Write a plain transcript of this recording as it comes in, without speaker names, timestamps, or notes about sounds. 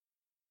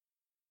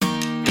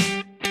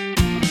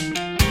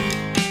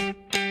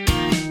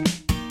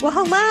Well,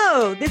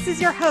 hello. This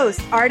is your host,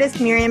 artist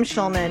Miriam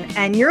Schulman,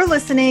 and you're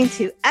listening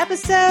to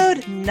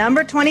episode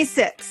number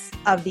 26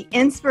 of the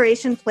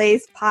Inspiration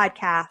Plays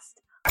podcast.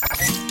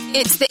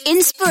 It's the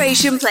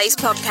Inspiration Plays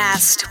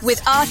podcast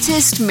with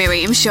artist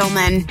Miriam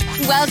Schulman.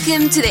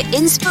 Welcome to the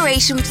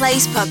Inspiration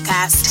Plays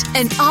podcast,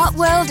 an art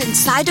world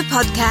inside a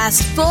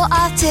podcast for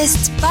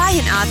artists by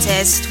an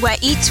artist, where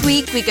each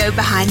week we go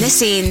behind the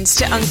scenes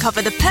to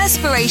uncover the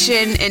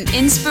perspiration and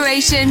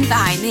inspiration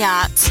behind the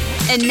art.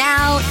 And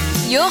now,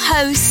 your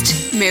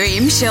host,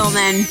 Miriam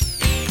Schulman.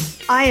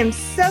 I am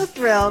so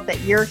thrilled that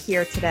you're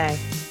here today.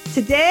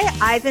 Today,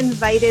 I've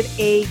invited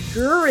a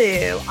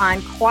guru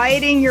on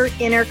quieting your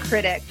inner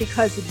critic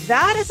because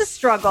that is a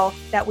struggle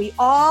that we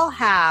all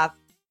have.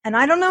 And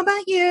I don't know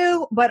about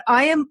you, but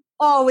I am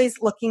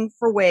always looking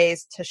for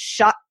ways to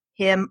shut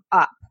him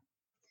up.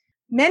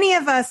 Many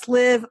of us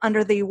live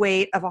under the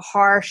weight of a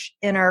harsh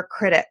inner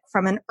critic.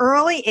 From an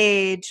early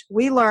age,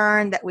 we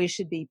learn that we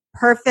should be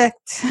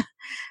perfect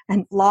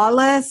and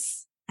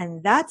flawless,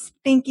 and that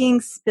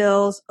thinking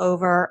spills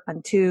over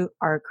onto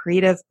our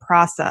creative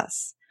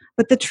process.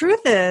 But the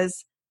truth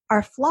is,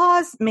 our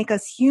flaws make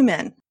us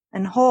human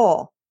and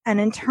whole, and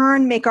in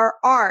turn make our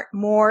art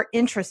more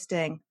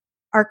interesting.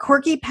 Our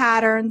quirky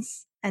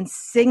patterns and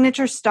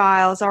signature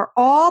styles are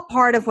all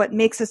part of what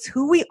makes us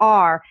who we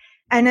are.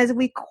 And as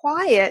we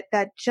quiet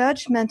that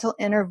judgmental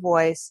inner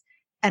voice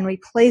and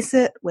replace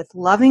it with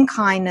loving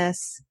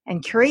kindness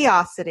and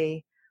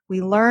curiosity,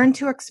 we learn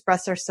to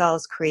express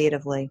ourselves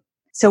creatively.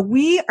 So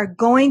we are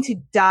going to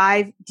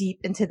dive deep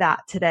into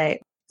that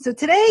today. So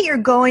today you're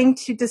going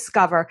to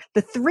discover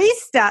the 3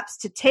 steps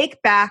to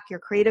take back your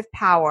creative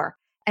power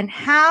and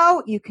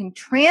how you can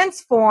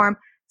transform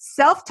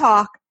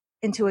self-talk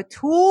into a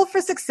tool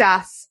for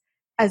success,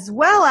 as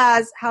well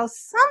as how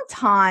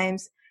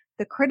sometimes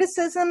the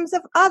criticisms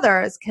of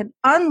others can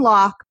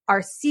unlock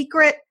our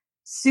secret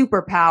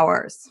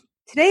superpowers.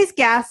 Today's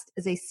guest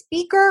is a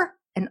speaker,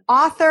 an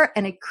author,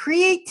 and a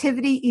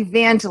creativity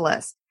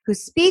evangelist who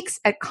speaks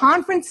at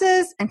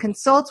conferences and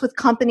consults with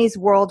companies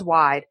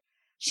worldwide.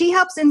 She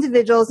helps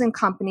individuals and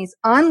companies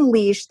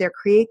unleash their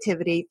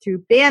creativity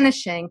through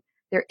banishing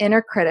their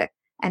inner critic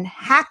and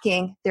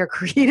hacking their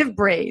creative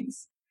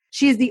brains.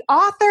 She is the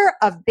author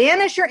of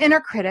Banish Your Inner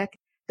Critic,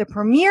 the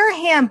premier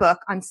handbook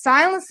on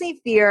silencing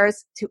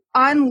fears to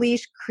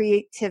unleash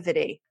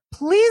creativity.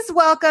 Please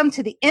welcome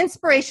to the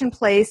Inspiration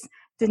Place,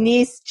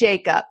 Denise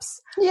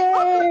Jacobs.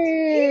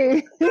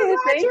 Yay!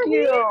 Thank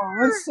you.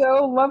 It's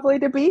so lovely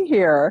to be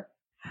here.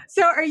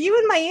 So are you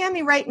in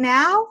Miami right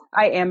now?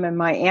 I am in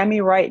Miami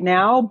right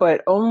now,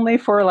 but only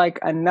for like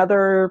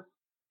another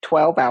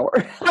 12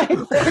 hours.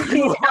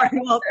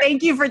 Well,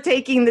 thank you for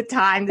taking the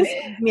time to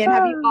speak to me. And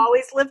have you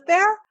always lived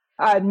there?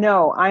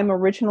 No, I'm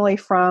originally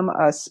from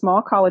a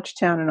small college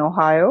town in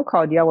Ohio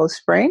called Yellow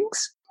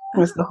Springs. It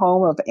was the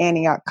home of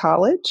Antioch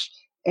College.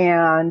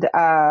 And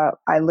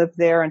I lived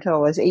there until I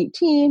was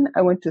 18.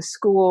 I went to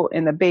school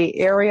in the Bay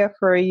Area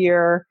for a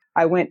year.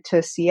 I went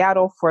to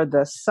Seattle for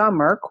the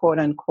summer, quote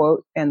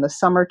unquote, and the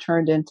summer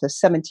turned into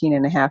 17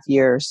 and a half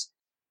years.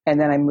 And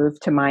then I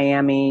moved to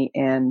Miami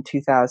in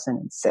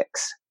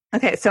 2006.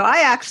 Okay, so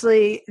I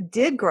actually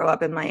did grow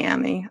up in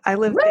Miami. I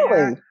lived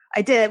there.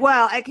 I did.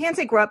 Well, I can't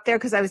say grow up there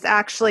because I was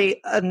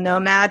actually a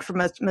nomad for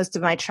most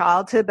of my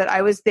childhood, but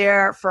I was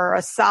there for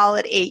a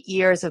solid 8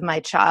 years of my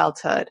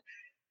childhood.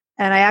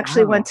 And I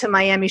actually went to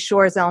Miami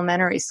Shores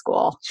Elementary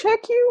School.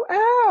 Check you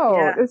out.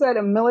 Yeah. Is that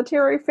a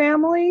military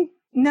family?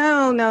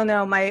 No.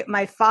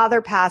 My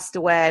father passed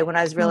away when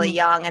I was really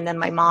young, and then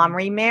my mom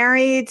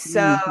remarried.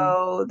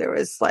 So there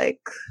was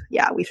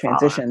we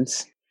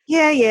transitions.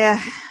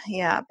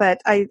 Yeah.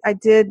 But I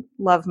did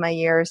love my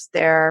years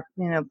there,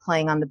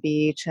 playing on the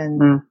beach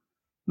and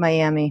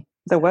Miami.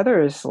 The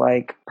weather is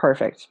like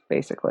perfect,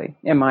 basically,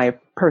 in my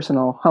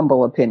personal,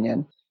 humble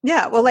opinion.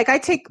 Yeah. Well, I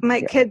take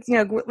my kids,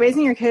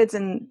 raising your kids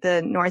in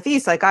the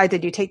Northeast, like I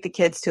did, you take the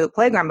kids to a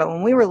playground. But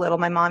when we were little,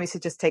 my mom used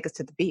to just take us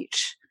to the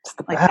beach.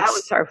 That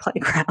was our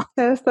playground.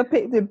 Yes,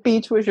 the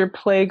beach was your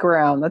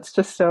playground. That's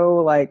just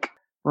so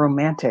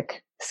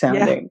romantic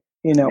sounding,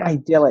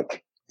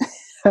 idyllic.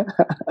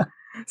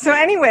 So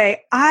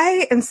anyway,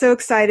 I am so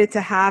excited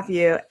to have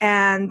you.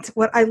 And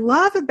what I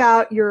love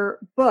about your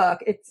book,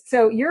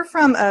 so you're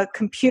from a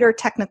computer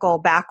technical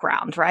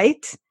background,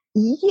 right?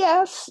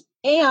 Yes.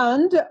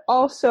 And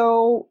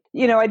also,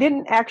 I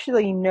didn't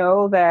actually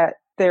know that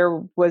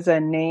there was a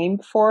name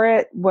for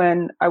it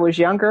when I was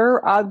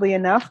younger, oddly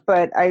enough,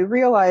 but I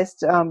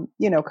realized,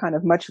 kind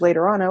of much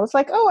later on, I was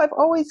like, I've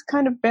always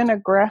kind of been a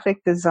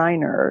graphic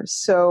designer.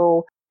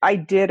 So I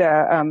did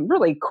a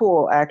really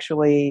cool,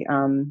 actually,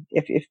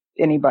 if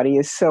anybody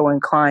is so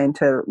inclined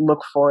to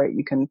look for it,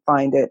 you can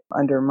find it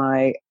under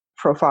my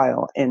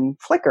profile in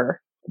Flickr.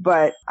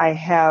 But I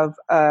have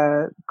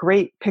a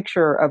great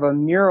picture of a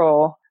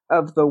mural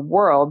of the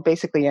world,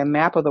 basically a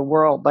map of the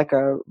world, like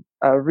a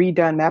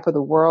redone map of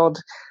the world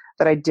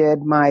that I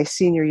did my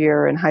senior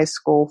year in high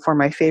school for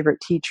my favorite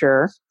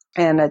teacher.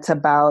 And it's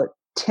about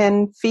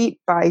 10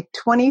 feet by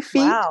 20 feet.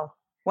 Wow.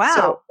 Wow.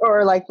 So,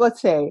 or like,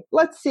 let's see,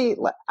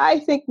 I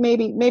think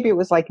maybe it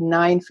was like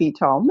 9 feet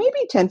tall,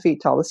 maybe 10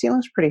 feet tall. The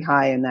ceiling's pretty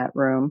high in that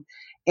room,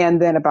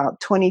 and then about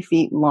 20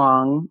 feet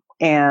long.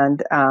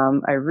 And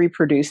I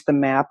reproduced the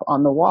map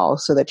on the wall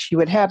so that she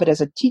would have it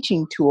as a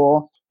teaching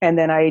tool. And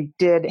then I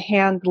did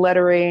hand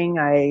lettering.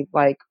 I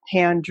like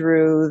hand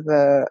drew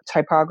the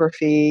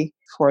typography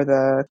for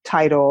the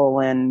title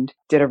and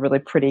did a really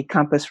pretty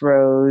compass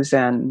rose.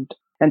 And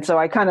so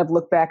I kind of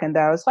look back and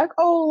I was like,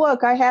 oh,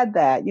 look, I had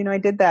that. I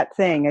did that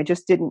thing. I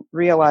just didn't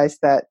realize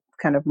that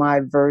kind of my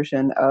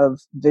version of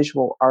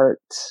visual art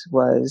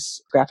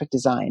was graphic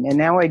design. And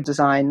now I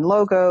design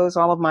logos,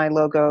 all of my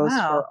logos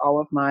for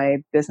all of my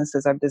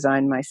businesses I've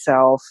designed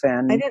myself.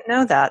 And I didn't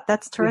know that.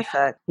 That's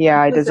terrific.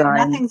 Yeah, I design.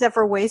 Nothing's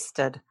ever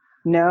wasted.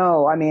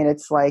 No, I mean,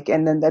 it's like,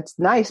 and then that's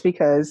nice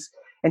because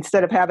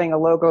instead of having a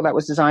logo that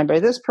was designed by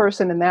this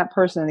person and that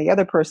person and the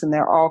other person, they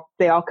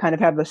all kind of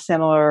have a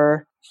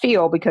similar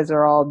feel because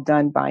they're all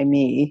done by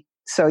me.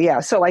 So yeah.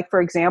 So like, for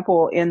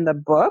example, in the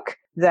book,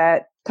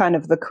 that kind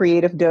of the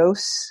creative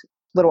dose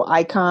little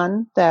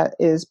icon that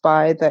is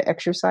by the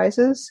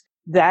exercises,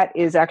 that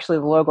is actually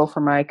the logo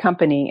for my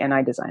company. And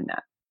I designed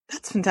that.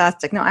 That's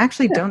fantastic. No, I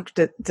actually don't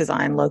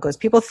design logos.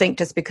 People think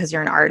just because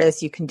you're an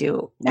artist, you can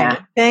do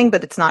anything,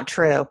 but it's not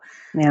true.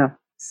 Yeah.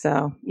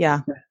 So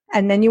yeah.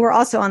 And then you were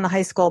also on the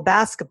high school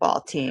basketball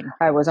team.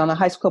 I was on the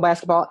high school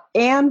basketball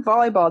and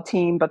volleyball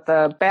team, but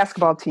the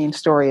basketball team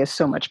story is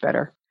so much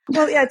better.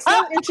 Well, yeah, it's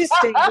so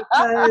interesting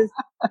because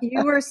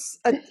you were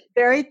a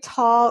very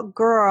tall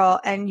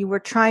girl and you were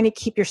trying to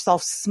keep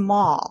yourself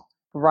small.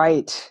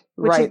 Right.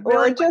 Which right. is really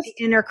or what just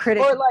the inner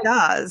critic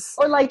does.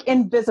 Or like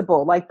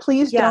invisible, like,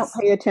 please don't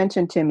pay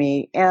attention to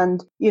me.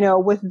 And,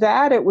 with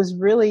that, it was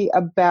really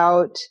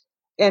about,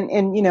 and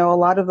a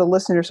lot of the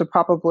listeners will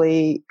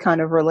probably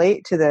kind of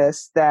relate to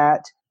this,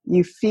 that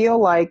you feel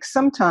like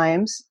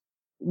sometimes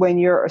when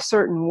you're a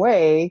certain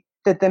way,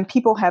 that then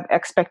people have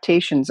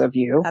expectations of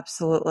you.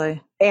 Absolutely.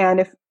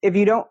 And if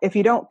you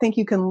don't think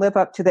you can live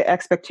up to the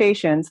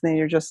expectations, then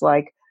you're just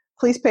like,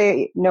 please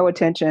pay no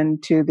attention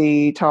to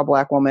the tall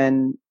black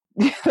woman,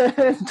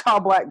 tall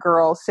black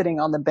girl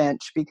sitting on the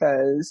bench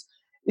because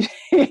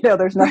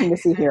there's nothing to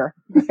see here.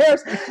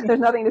 There's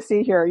nothing to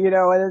see here,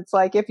 and it's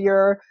like if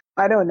you're,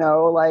 I don't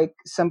know, like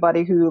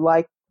somebody who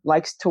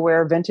likes to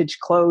wear vintage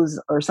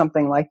clothes or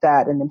something like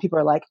that. And then people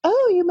are like,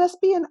 oh, you must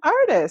be an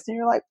artist. And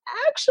you're like,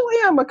 actually,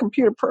 I'm a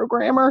computer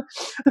programmer.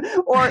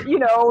 Or, you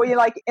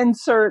like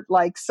insert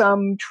like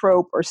some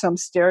trope or some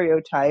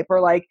stereotype,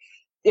 or like,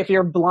 if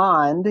you're a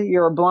blonde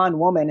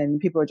woman, and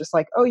people are just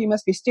like, oh, you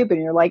must be stupid.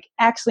 And you're like,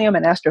 actually, I'm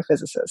an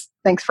astrophysicist.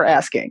 Thanks for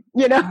asking.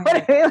 You know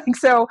what I mean? Like,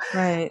 so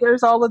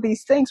there's all of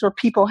these things where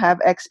people have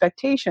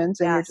expectations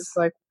and you're just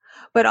like.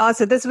 But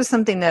also, this was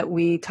something that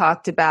we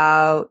talked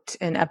about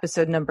in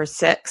episode number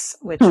 6,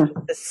 which was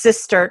the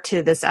sister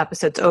to this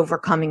episode's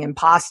overcoming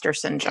imposter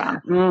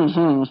syndrome.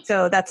 Mm-hmm.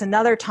 So that's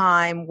another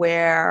time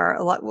where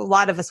a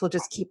lot of us will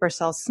just keep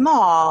ourselves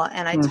small.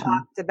 And I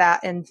talked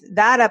about, in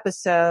that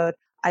episode,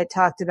 I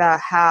talked about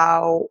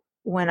how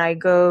when I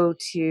go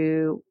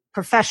to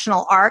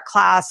professional art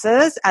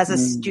classes as a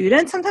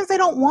student, sometimes I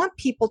don't want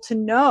people to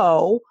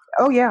know,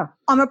 oh yeah,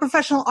 I'm a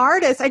professional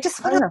artist. I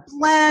just want to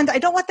blend. I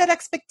don't want that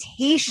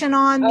expectation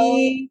on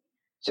me.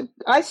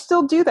 I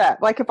still do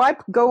that. Like if I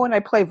go and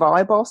I play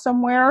volleyball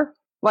somewhere,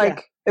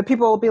 like if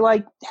people will be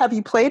like, have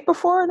you played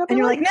before? And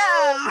you're like, no.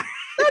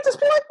 I'll just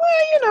be like,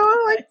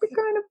 well, like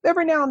kind of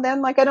every now and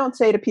then, like I don't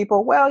say to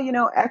people, well,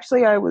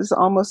 actually I was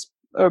almost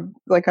I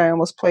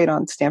almost played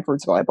on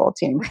Stanford's volleyball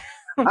team.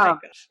 Oh my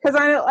gosh.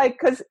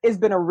 Because it's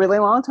been a really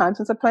long time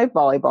since I played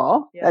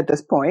volleyball at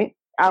this point.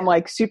 I'm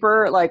like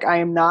super, like I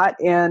am not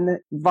in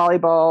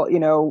volleyball,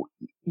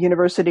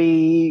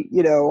 university,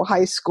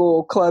 high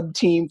school club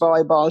team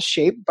volleyball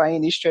shape by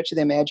any stretch of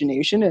the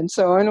imagination. And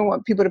so I don't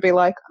want people to be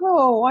like,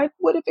 oh, I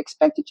would have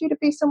expected you to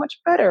be so much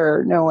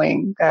better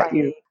knowing that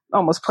you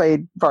almost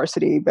played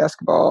varsity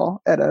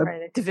basketball at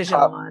a Division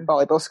One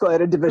volleyball school, at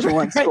a Division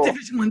One school.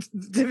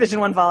 Division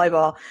One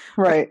volleyball.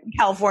 Right.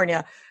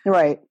 California.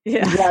 Right. Yeah.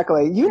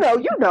 Exactly. You know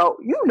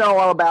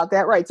all about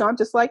that. Right. So I'm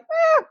just like,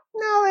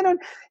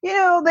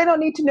 no, they don't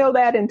need to know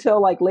that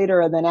until like later.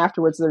 And then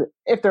afterwards,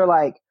 if they're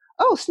like,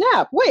 oh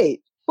snap,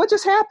 wait, what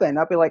just happened?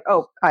 I'll be like,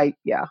 oh, I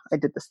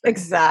did this thing.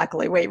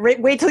 Exactly.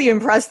 Wait till you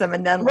impress them,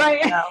 and then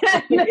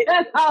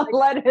I'll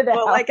let it out.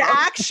 Well, like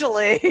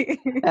actually,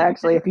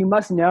 if you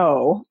must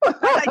know,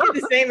 I do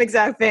the same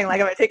exact thing.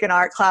 Like if I take an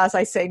art class,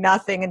 I say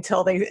nothing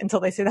until they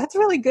say that's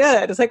really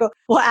good. It's like,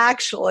 well,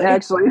 actually, I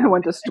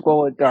went to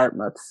school at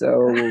Dartmouth,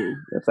 so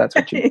if that's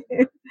what you,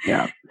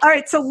 yeah. All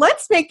right, so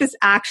let's make this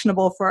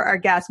actionable for our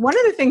guests. One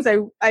of the things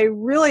I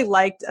really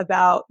liked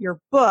about your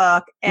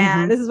book,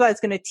 and this is why I was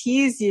going to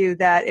tease you,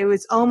 that it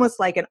was almost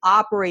like an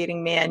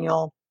operating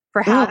manual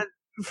for how to,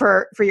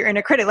 for your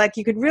inner critic. Like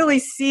you could really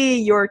see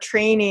your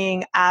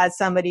training as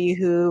somebody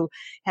who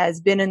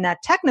has been in that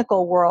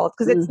technical world,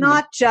 because it's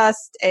not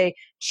just a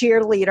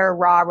cheerleader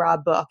rah-rah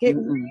book. It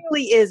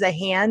really is a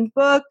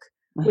handbook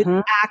with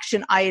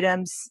action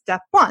items,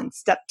 step 1,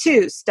 step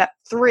 2, step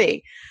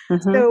 3.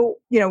 So,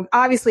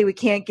 obviously we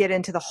can't get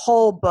into the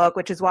whole book,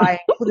 which is why I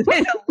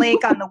included a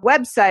link on the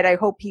website. I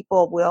hope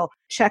people will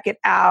check it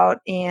out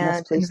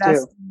and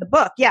invest in the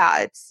book. Yeah,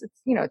 it's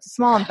it's a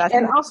small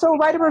investment. And also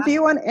write a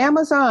review on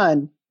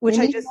Amazon. Which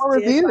I just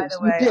did, by the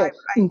way.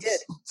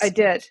 I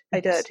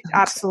did.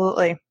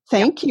 Absolutely.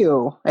 Thank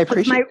you. I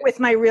appreciate it. With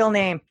my real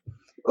name.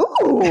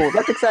 Ooh,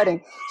 that's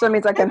exciting. So that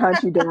means I can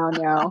hunt you down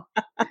now.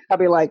 I'll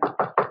be like,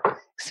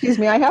 excuse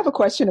me, I have a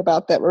question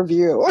about that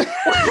review.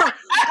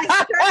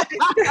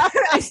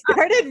 I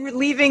started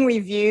leaving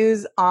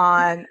reviews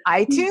on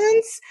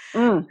iTunes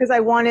because I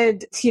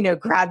wanted to,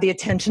 grab the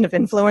attention of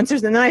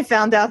influencers. And then I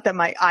found out that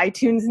my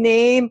iTunes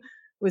name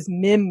was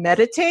Mim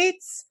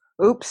Meditates.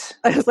 Oops.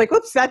 I was like,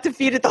 oops, that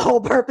defeated the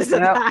whole purpose of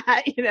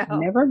that,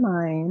 Never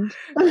mind.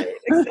 Right,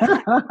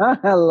 exactly.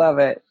 I love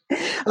it.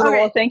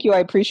 Well, thank you. I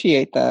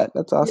appreciate that.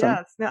 That's awesome.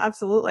 Yes, no,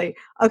 absolutely.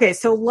 Okay,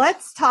 so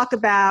let's talk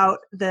about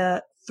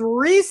the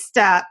 3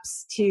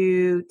 steps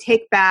to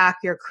take back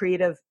your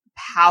creative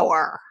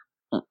power.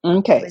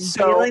 Okay,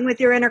 so dealing with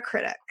your inner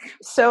critic.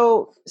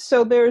 So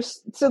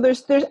there's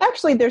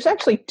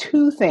actually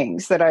 2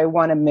 things that I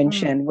want to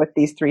mention with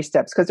these 3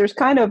 steps, because there's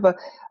kind of a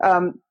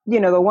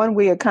the one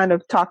we had kind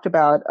of talked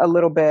about a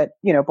little bit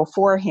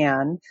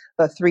beforehand,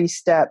 the 3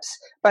 steps.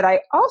 But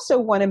I also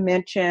want to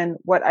mention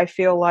what I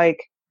feel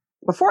like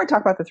before I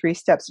talk about the 3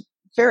 steps.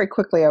 Very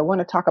quickly, I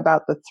want to talk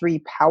about the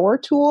 3 power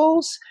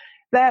tools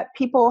that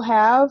people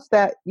have.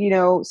 That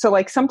so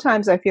like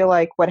sometimes I feel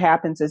like what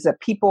happens is that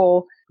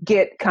people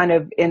get kind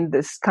of in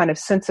this kind of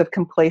sense of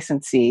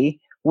complacency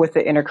with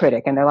the inner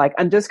critic. And they're like,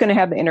 I'm just going to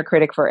have the inner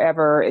critic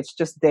forever. It's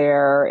just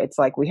there. It's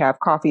like we have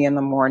coffee in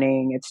the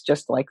morning. It's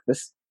just like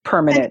this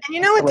permanent. And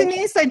you know what,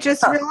 Denise, I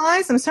just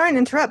realized, I'm sorry to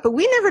interrupt, but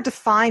we never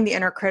define the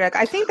inner critic.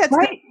 I think that's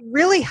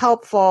really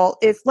helpful.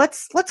 If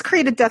let's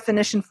create a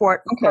definition for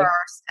it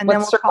first, and then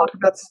we'll talk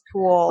about the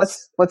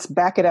tools. Let's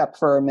back it up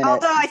for a minute.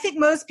 Although I think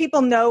most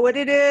people know what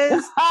it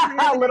is.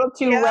 A little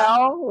too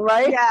well,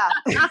 right? Yeah.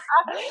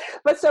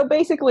 But so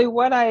basically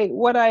what I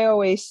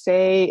always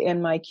say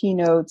in my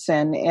keynotes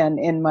and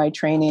in my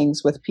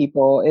trainings with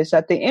people is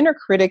that the inner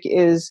critic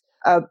is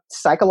a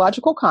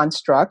psychological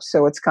construct.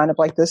 So it's kind of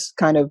like this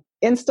kind of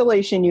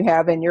installation you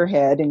have in your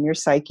head and your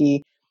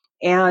psyche.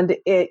 And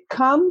it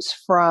comes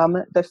from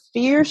the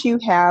fears you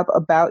have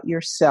about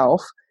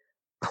yourself,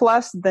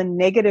 plus the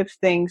negative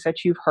things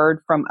that you've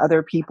heard from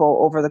other people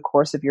over the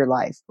course of your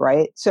life,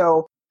 right?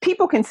 So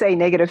people can say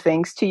negative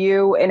things to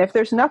you, and if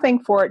there's nothing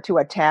for it to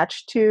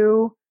attach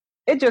to,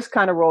 it just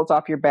kind of rolls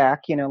off your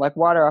back, like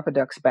water off a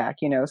duck's back.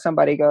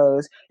 Somebody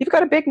goes, you've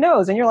got a big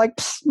nose. And you're like,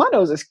 my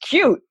nose is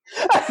cute.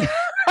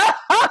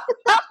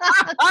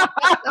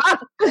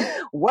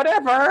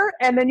 Whatever.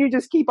 And then you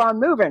just keep on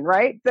moving,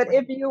 right? But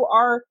if you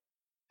are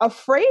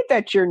afraid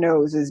that your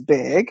nose is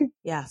big,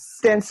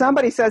 then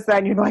somebody says that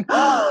and you're like,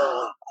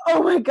 oh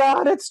my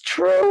God, it's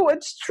true.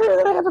 It's true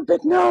that I have a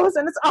big nose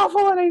and it's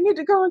awful and I need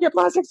to go and get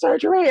plastic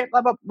surgery and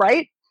blah, blah,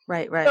 right?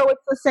 Right. So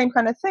it's the same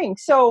kind of thing.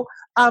 So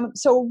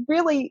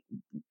really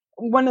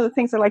one of the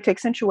things I like to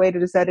accentuate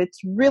it is that it's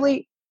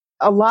really,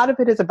 a lot of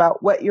it is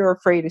about what you're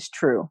afraid is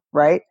true,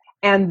 right?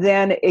 And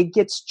then it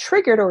gets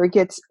triggered or it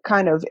gets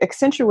kind of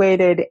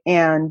accentuated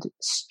and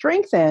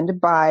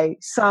strengthened by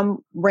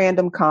some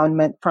random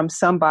comment from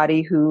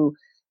somebody who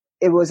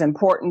it was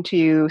important to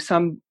you,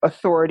 some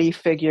authority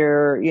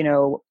figure,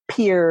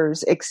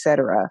 peers,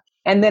 etc.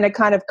 And then it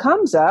kind of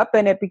comes up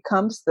and it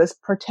becomes this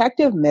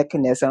protective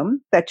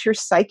mechanism that your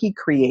psyche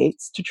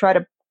creates to try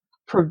to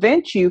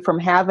prevent you from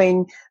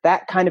having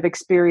that kind of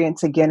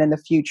experience again in the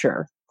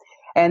future.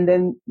 And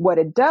then what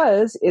it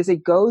does is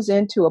it goes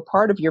into a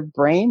part of your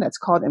brain that's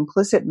called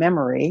implicit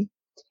memory,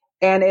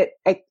 and it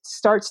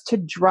starts to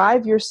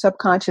drive your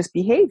subconscious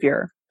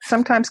behavior.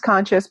 Sometimes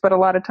conscious, but a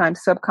lot of times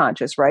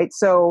subconscious, right?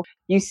 So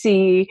you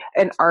see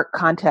an art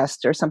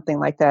contest or something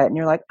like that, and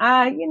you're like,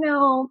 I'm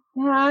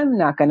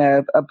not going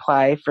to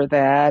apply for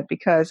that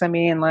because,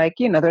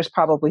 there's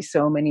probably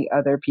so many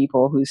other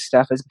people whose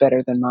stuff is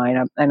better than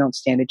mine. I don't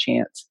stand a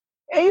chance.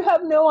 And you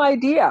have no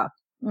idea.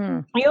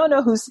 You don't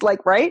know who's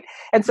right?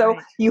 And so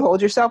you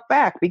hold yourself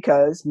back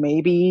because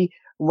maybe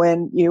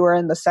when you were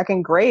in the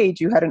 2nd grade,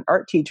 you had an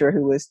art teacher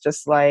who was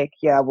just like,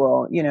 yeah,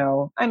 well,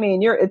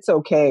 it's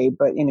okay,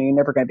 but you're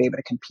never going to be able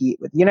to compete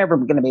with, you're never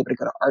going to be able to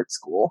go to art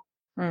school.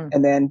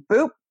 And then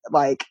boop,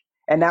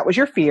 and that was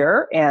your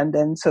fear. And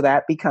then, so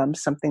that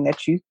becomes something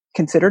that you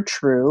consider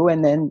true.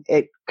 And then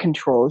it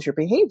controls your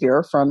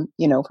behavior from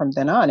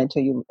then on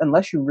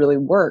unless you really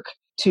work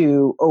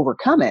to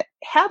overcome it.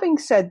 Having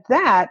said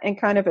that, and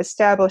kind of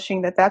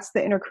establishing that that's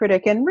the inner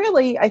critic, and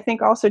really, I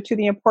think also too,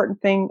 the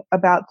important thing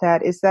about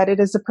that is that it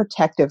is a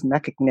protective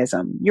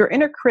mechanism. Your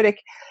inner critic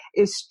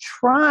is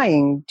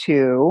trying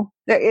to,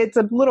 it's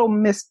a little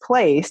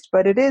misplaced,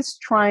 but it is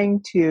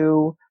trying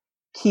to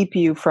keep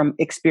you from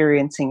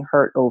experiencing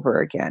hurt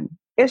over again.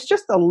 It's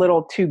just a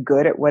little too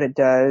good at what it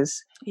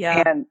does.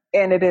 Yeah.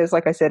 And it is,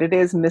 like I said, it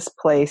is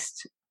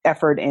misplaced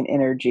effort and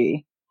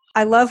energy.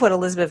 I love what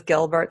Elizabeth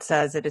Gilbert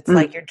says, that it's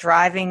like you're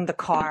driving the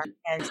car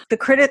and the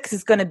critic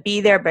is going to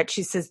be there, but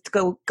she says,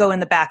 go in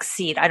the back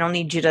seat. I don't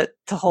need you to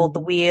hold the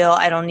wheel.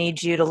 I don't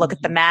need you to look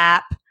at the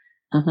map.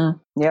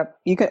 Yep.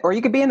 You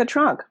could be in the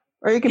trunk,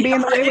 or you can be in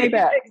the way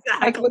back.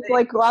 Exactly.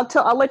 Well,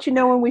 I'll let you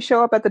know when we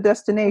show up at the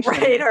destination.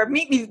 Right. Or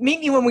meet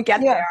me when we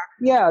get there.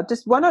 Yeah.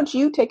 Just why don't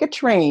you take a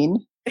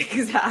train?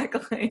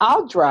 Exactly.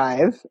 I'll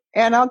drive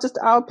and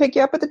I'll pick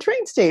you up at the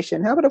train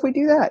station. How about if we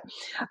do that?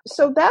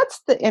 So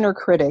that's the inner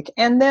critic.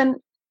 And then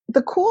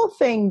the cool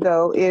thing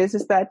though is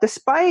that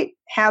despite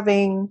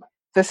having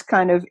this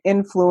kind of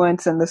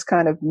influence and this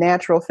kind of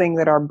natural thing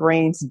that our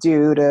brains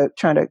do to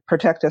try to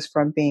protect us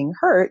from being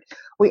hurt,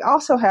 we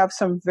also have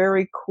some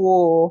very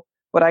cool,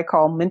 what I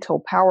call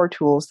mental power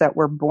tools that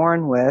we're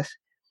born with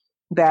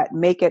that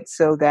make it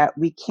so that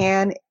we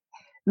can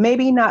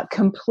maybe not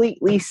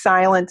completely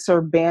silence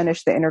or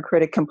banish the inner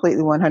critic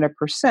completely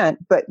 100%,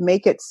 but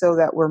make it so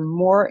that we're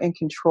more in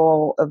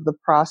control of the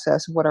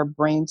process of what our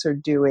brains are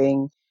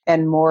doing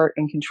and more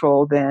in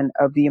control then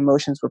of the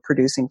emotions we're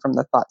producing from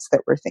the thoughts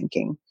that we're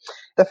thinking.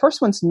 The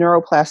first one's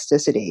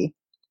neuroplasticity,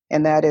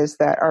 and that is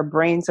that our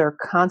brains are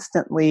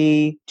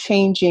constantly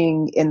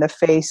changing in the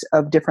face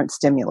of different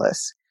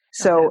stimulus.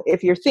 So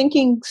if you're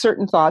thinking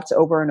certain thoughts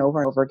over and over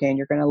and over again,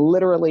 you're going to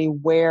literally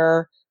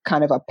wear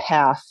kind of a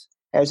path,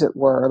 as it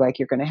were, like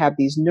you're going to have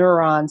these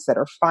neurons that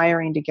are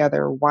firing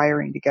together,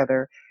 wiring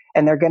together,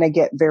 and they're going to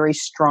get very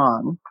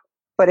strong.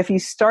 But if you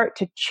start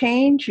to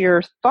change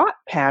your thought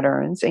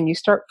patterns and you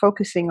start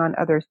focusing on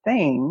other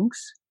things,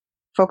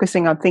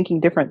 focusing on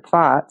thinking different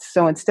thoughts.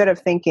 So instead of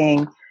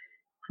thinking,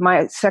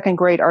 my second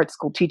grade art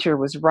school teacher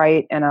was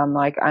right, and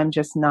I'm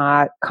just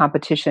not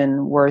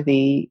competition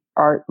worthy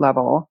art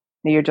level.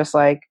 And you're just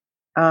like,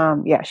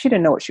 yeah, she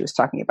didn't know what she was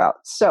talking about.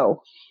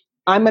 So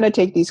I'm going to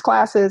take these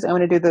classes. I'm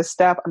going to do this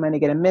stuff. I'm going to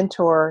get a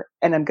mentor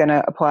and I'm going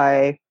to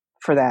apply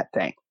for that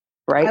thing.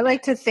 Right. I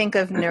like to think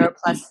of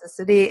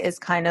neuroplasticity as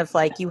kind of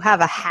like you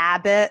have a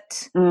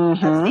habit of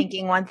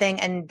thinking one thing,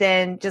 and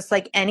then just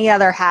like any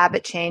other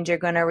habit change, you're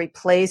going to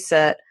replace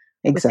it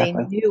with a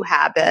new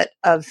habit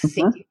of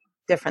thinking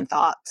different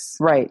thoughts.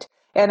 Right.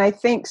 And I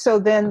think so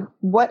then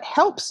what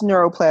helps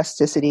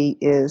neuroplasticity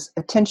is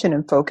attention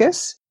and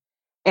focus.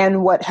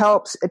 And what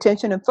helps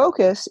attention and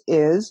focus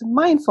is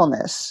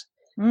mindfulness.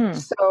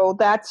 So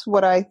that's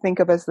what I think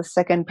of as the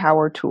second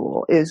power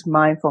tool is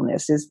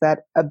mindfulness, is that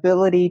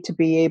ability to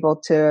be able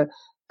to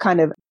kind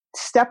of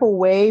step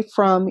away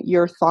from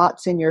your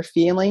thoughts and your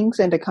feelings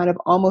and to kind of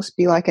almost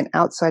be like an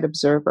outside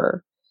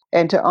observer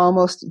and to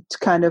almost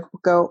kind of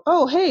go,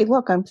 oh, hey,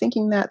 look, I'm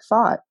thinking that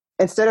thought.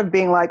 Instead of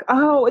being like,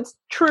 oh, it's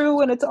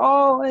true and it's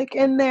all like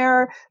in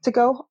there, to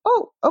go,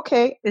 oh,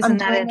 okay. Isn't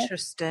that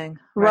interesting?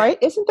 Right?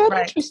 Isn't that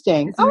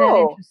interesting? Isn't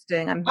that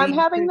interesting? I'm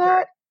having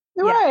that.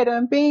 Right.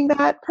 I'm being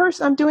that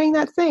person. I'm doing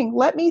that thing.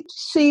 Let me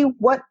see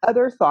what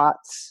other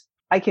thoughts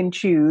I can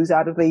choose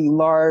out of the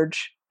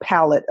large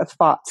palette of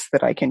thoughts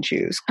that I can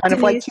choose. Kind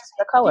of like choosing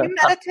a color. Do you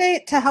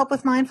meditate to help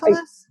with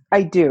mindfulness?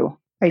 I do.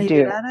 I do.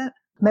 Good at it?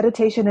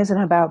 Meditation isn't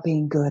about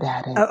being good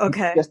at it. Oh,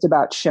 okay. It's just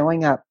about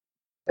showing up.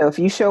 So if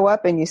you show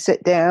up and you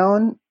sit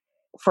down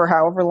for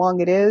however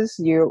long it is,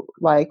 you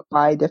like,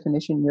 by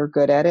definition, you're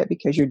good at it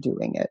because you're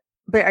doing it.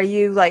 But are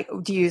you like,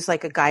 do you use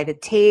like a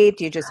guided tape?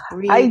 Do you just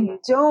breathe? I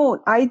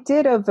don't. I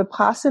did a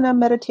Vipassana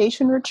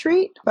meditation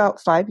retreat about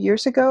 5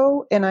 years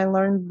ago, and I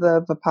learned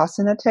the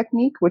Vipassana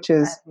technique, which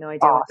is I have no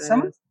idea awesome.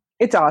 What that is.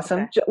 It's awesome.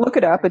 Okay. Look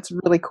it up. It's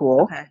really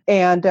cool. Okay.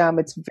 And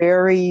it's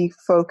very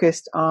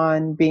focused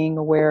on being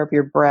aware of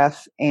your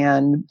breath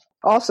and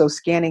also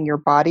scanning your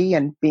body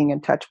and being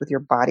in touch with your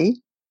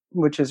body,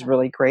 which is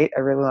really great.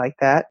 I really like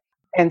that.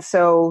 And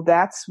so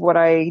that's what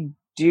I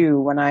do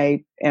when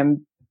I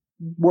am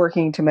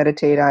working to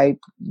meditate. I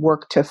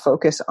work to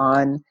focus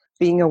on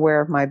being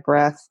aware of my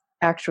breath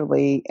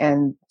actually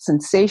and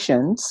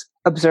sensations,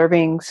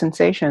 observing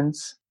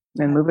sensations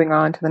and moving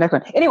on to the next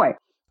one. Anyway,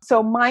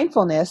 so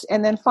mindfulness.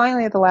 And then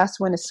finally, the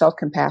last one is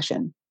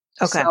self-compassion.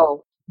 Okay.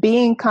 So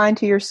being kind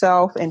to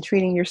yourself and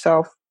treating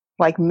yourself,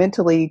 like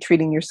mentally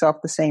treating yourself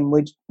the same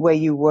way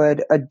you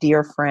would a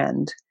dear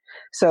friend.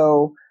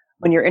 So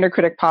when your inner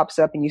critic pops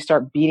up and you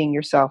start beating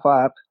yourself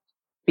up,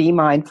 be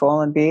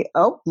mindful and be,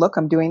 oh, look,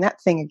 I'm doing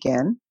that thing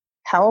again.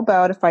 How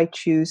about if I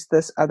choose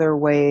this other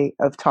way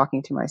of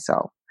talking to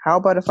myself? How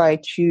about if I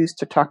choose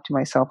to talk to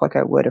myself like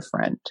I would a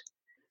friend?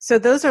 So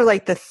those are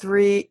like the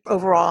three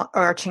overall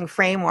arching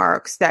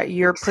frameworks that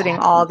you're putting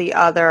all the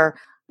other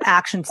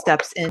action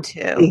steps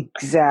into.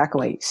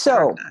 Exactly.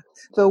 So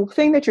the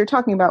thing that you're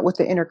talking about with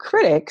the inner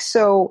critic,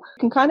 so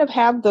you can kind of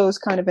have those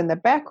kind of in the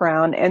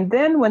background. And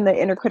then when the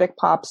inner critic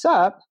pops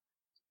up,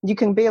 you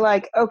can be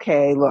like,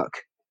 okay, look,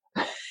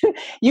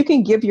 you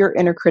can give your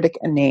inner critic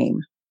a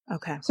name.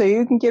 Okay. So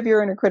you can give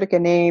your inner critic a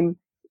name.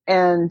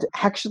 And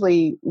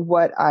actually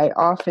what I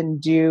often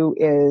do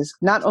is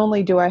not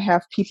only do I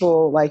have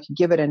people like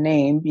give it a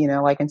name,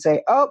 like and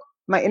say, oh,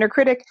 my inner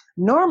critic,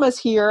 Norma's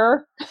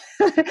here.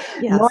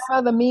 Yes.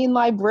 Norma, the mean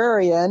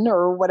librarian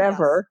or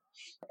whatever,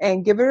 yes.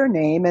 And give her a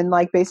name and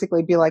like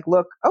basically be like,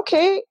 look,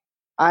 okay,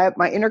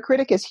 my inner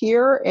critic is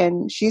here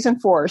and she's in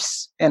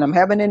force and I'm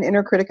having an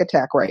inner critic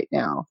attack right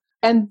now.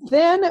 And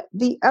then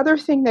the other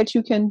thing that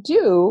you can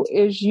do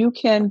is you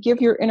can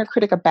give your inner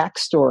critic a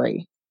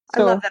backstory.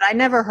 I love that. I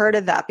never heard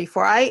of that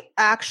before. I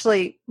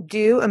actually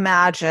do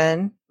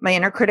imagine my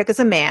inner critic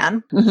is a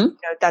man.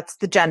 That's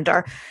the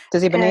gender.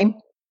 Does he have a name?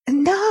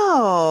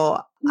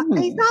 No,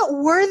 he's not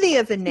worthy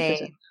of a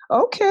name.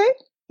 Okay.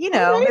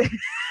 Right.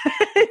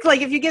 It's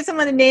like if you give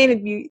someone a name,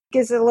 it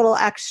gives it a little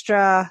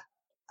extra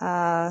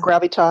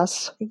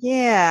gravitas.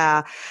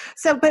 Yeah.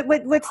 So, but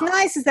what's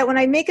nice is that when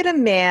I make it a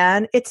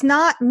man, it's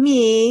not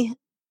me.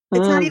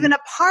 It's not even a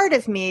part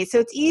of me. So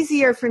it's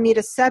easier for me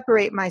to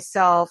separate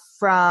myself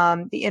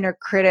from the inner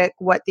critic,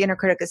 what the inner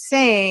critic is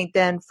saying,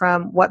 than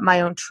from what my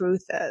own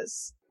truth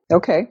is.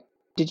 Okay.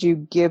 Did you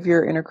give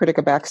your inner critic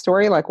a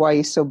backstory? Like why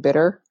he's so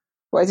bitter?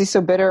 Why is he so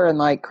bitter and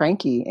like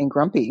cranky and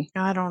grumpy?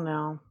 I don't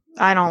know.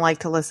 I don't like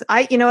to listen.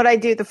 You know what I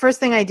do? The first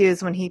thing I do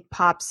is when he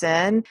pops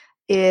in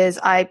is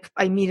I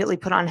immediately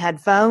put on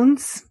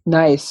headphones.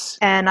 Nice.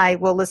 And I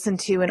will listen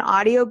to an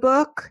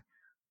audiobook.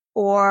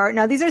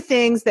 Now these are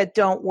things that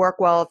don't work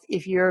well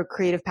if your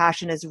creative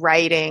passion is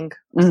writing.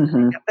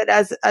 But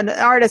as an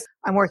artist,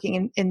 I'm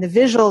working in the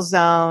visual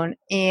zone,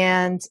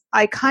 and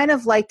I kind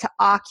of like to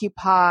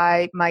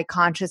occupy my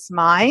conscious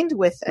mind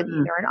with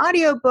either an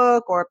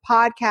audiobook or a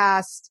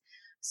podcast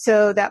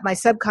so that my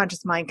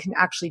subconscious mind can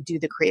actually do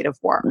the creative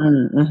work.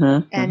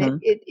 And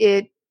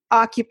it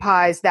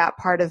occupies that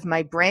part of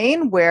my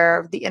brain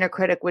where the inner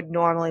critic would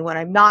normally, when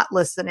I'm not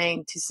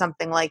listening to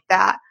something like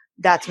that,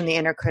 that's when the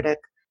inner critic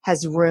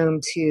has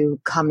room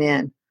to come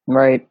in.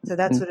 Right. So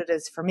that's what it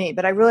is for me.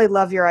 But I really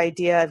love your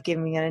idea of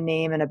giving it a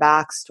name and a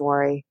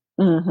backstory.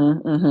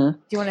 Do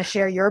you want to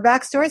share your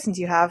backstory since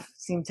you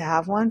seem to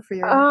have one for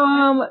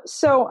your?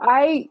 So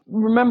I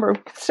remember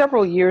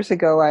several years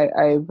ago,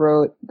 I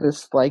wrote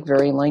this like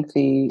very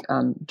lengthy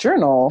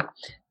journal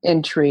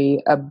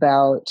entry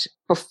about,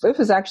 it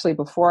was actually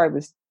before I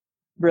was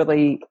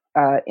really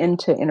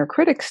into inner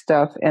critic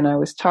stuff, and I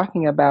was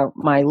talking about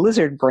my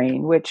lizard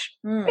brain, which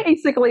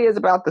basically is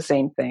about the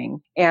same thing.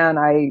 And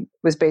I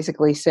was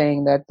basically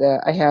saying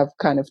that I have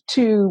kind of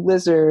two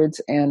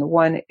lizards, and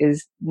one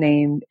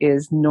name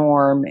is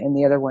Norm, and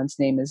the other one's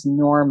name is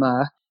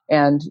Norma.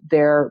 And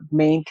their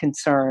main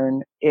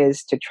concern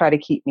is to try to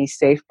keep me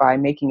safe by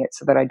making it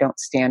so that I don't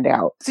stand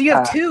out. So you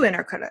have two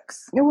inner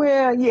critics.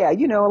 Well, yeah,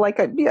 like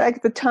at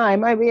the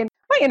time, I mean,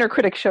 my inner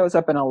critic shows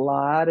up in a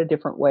lot of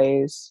different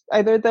ways.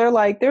 Either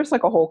there's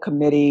like a whole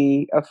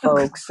committee of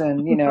folks,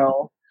 and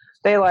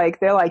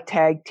they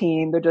tag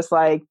team. They're just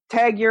like,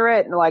 tag, you're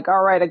it, and like,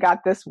 all right, I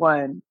got this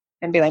one,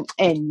 and be like,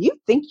 and you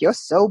think you're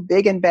so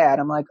big and bad?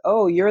 I'm like,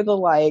 oh, you're the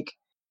like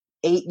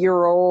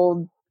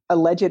 8-year-old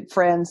alleged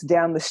friends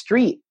down the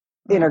street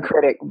inner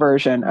critic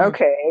version.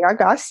 Okay,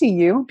 I see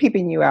you,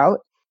 peeping you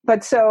out.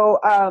 But so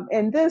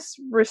in this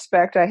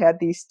respect, I had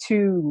these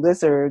two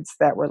lizards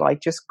that were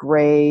like just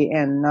gray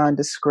and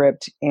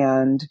nondescript,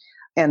 and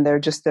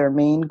their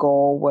main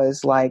goal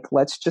was like,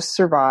 let's just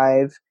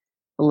survive.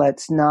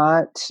 Let's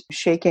not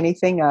shake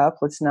anything up.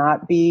 Let's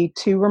not be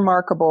too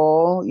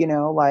remarkable.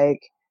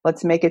 Like,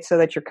 let's make it so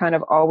that you're kind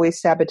of always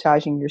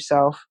sabotaging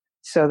yourself,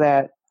 so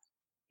that,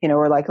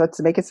 or like,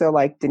 let's make it so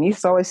like Denise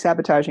is always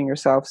sabotaging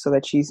herself so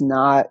that she's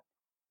not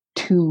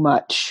too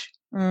much.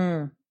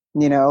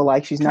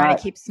 Like she's trying not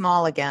to keep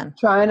small again.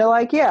 Trying to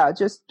like,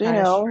 just,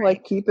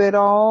 like keep it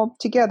all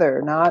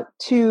together, not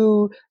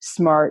too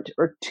smart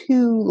or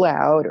too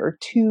loud or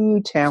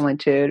too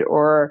talented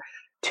or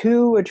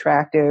too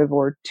attractive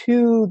or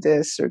too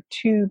this or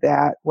too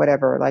that,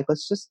 whatever. Like,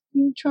 let's just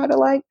try to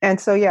like,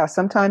 and so, yeah,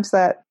 sometimes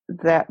that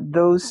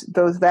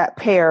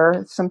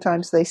pair,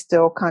 sometimes they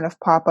still kind of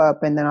pop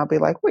up, and then I'll be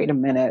like, wait a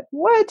minute,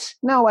 what?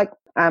 No, like,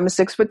 I'm a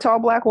 6-foot tall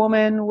Black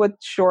woman with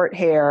short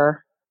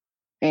hair.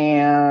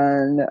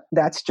 And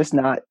that's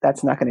not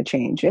going to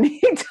change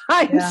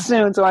anytime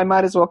soon. So I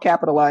might as well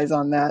capitalize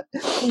on that.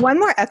 One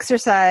more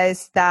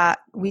exercise that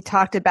we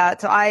talked about.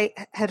 So I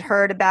had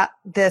heard about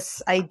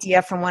this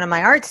idea from one of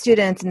my art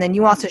students, and then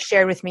you also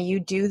shared with me,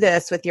 you do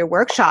this with your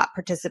workshop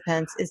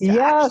participants, is to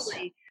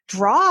actually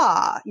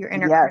draw your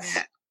inner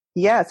critic.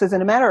 Yes. As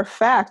a matter of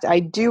fact, I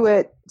do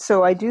it.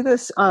 So I do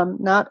this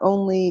not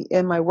only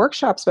in my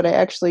workshops, but I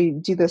actually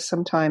do this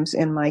sometimes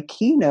in my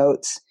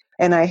keynotes.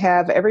 And I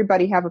have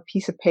everybody have a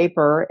piece of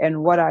paper.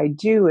 And what I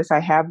do is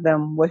I have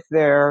them with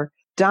their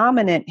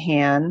dominant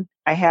hand.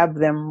 I have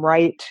them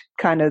write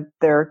kind of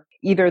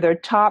either their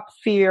top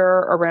fear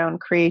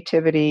around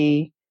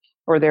creativity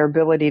or their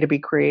ability to be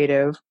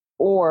creative,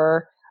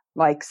 or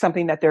like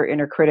something that their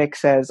inner critic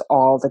says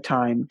all the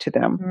time to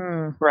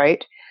them.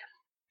 Right.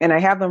 And I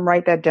have them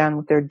write that down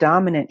with their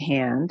dominant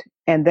hand.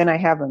 And then I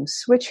have them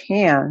switch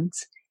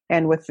hands.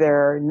 And with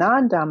their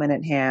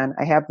non-dominant hand,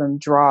 I have them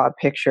draw a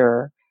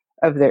picture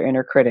of their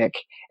inner critic.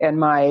 And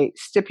my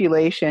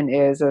stipulation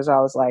is, as I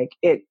was like,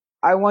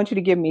 I want you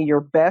to give me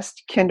your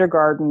best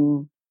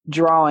kindergarten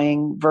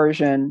drawing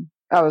version.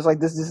 I was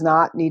like, this does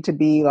not need to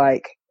be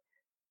like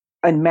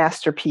a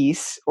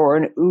masterpiece or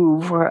an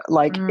oeuvre.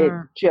 Like it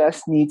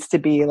just needs to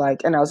be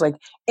like, and I was like,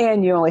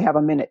 and you only have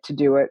a minute to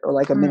do it, or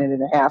like a minute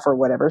and a half or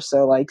whatever.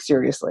 So like,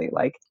 seriously,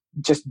 like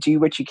just do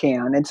what you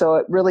can. And so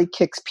it really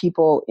kicks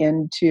people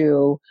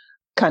into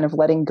kind of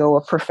letting go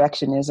of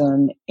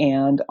perfectionism.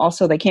 And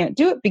also they can't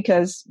do it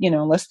because,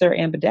 unless they're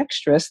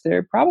ambidextrous,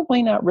 they're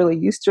probably not really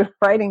used to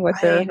writing with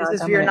their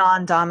This is your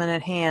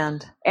non-dominant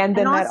hand. And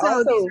then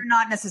also, these are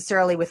not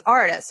necessarily with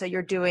artists. So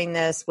you're doing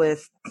this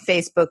with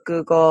Facebook,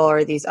 Google,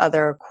 or these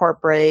other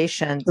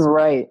corporations.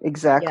 Right,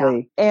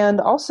 exactly. Yeah. And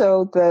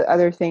also the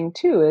other thing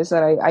too is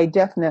that I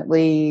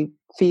definitely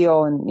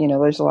feel, and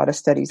there's a lot of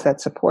studies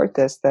that support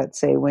this, that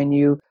say when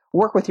you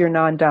work with your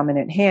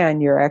non-dominant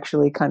hand, you're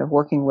actually kind of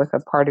working with a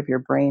part of your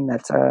brain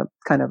that's a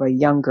kind of a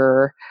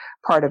younger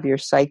part of your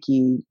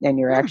psyche, and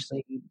you're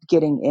actually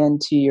getting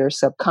into your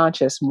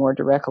subconscious more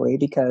directly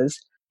because,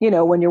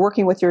 when you're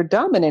working with your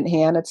dominant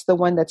hand, it's the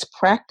one that's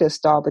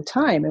practiced all the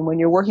time. And when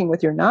you're working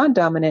with your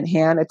non-dominant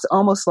hand, it's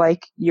almost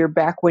like you're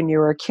back when you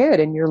were a kid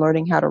and you're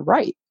learning how to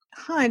write.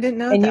 I didn't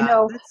know and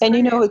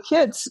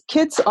that.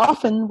 Kids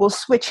often will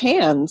switch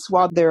hands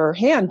while their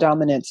hand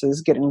dominance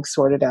is getting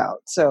sorted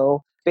out.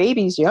 So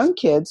babies, young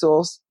kids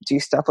will do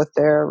stuff with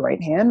their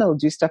right hand, they'll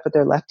do stuff with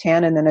their left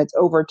hand, and then it's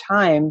over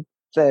time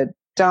the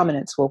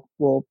dominance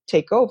will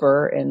take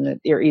over, and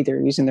they're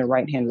either using their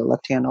right hand or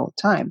left hand all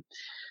the time.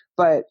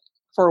 But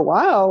for a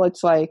while,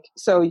 it's like,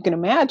 so you can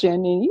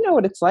imagine, and you know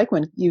what it's like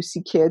when you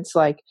see kids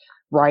like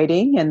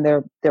writing and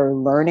they're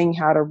learning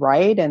how to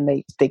write and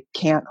they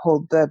can't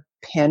hold the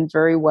pen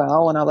very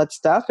well and all that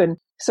stuff. And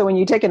so when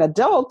you take an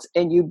adult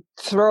and you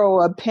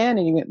throw a pen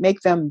and you make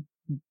them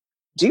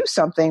do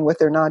something with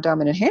their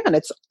non-dominant hand,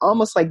 it's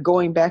almost like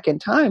going back in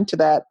time to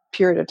that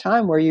period of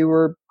time where you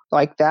were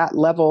like that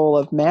level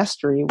of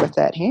mastery with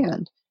that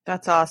hand.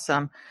 That's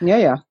awesome.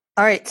 Yeah.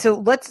 All right. So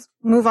let's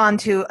move on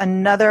to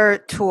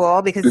another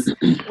tool because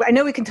I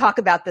know we can talk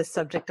about this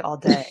subject all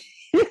day.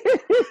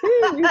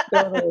 You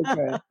totally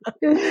could.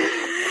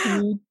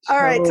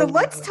 All right. So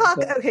let's talk.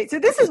 Okay. So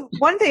this is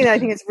one thing that I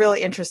think is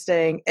really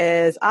interesting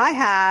is I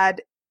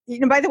had,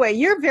 by the way,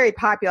 you're very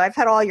popular. I've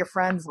had all your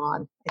friends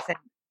on, I think.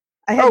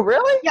 Oh,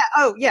 really? Yeah.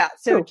 Oh, yeah.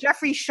 So Ooh.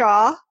 Jeffrey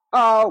Shaw.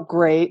 Oh,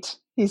 great.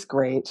 He's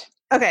great.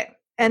 Okay.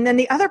 And then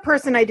the other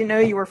person I didn't know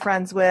you were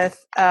friends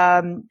with,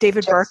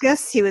 David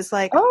Burkus. He was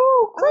like,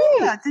 oh, great. Oh,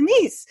 yeah,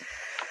 Denise.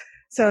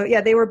 So, yeah,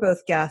 they were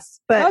both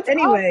guests. But That's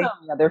anyway.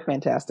 Awesome. Yeah, they're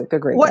fantastic. They're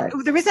great guys.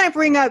 The reason I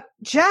bring up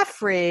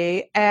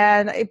Jeffrey,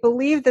 and I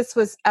believe this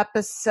was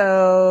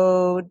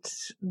episode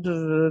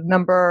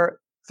number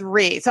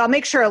 3. So I'll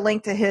make sure a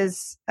link to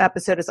his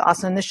episode is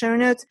also in the show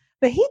notes.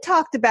 But he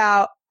talked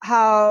about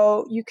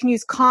how you can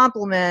use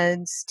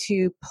compliments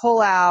to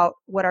pull out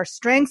what our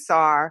strengths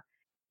are.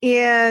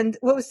 And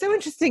what was so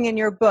interesting in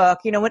your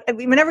book,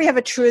 whenever you have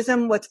a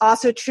truism, what's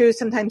also true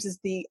sometimes is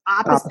the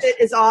opposite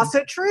is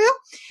also true.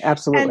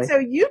 Absolutely. And so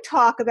you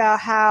talk about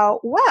how,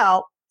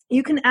 well,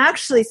 you can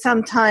actually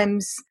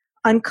sometimes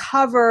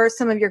uncover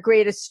some of your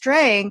greatest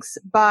strengths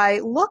by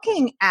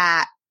looking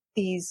at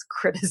these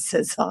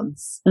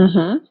criticisms.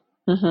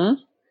 Mm-hmm. Mm-hmm.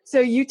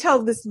 So you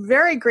tell this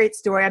very great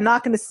story. I'm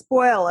not going to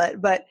spoil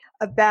it, but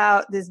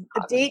about this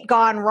date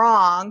gone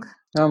wrong.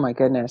 Oh my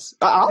goodness.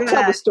 I'll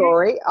tell the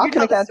story.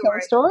 Can I tell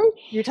the story?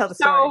 You tell the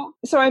story.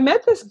 So I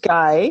met this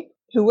guy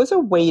who was a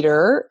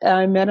waiter, and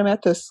I met him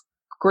at this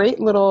great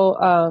little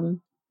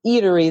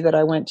eatery that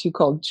I went to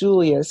called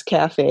Julia's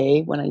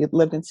Cafe when I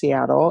lived in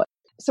Seattle.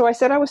 So I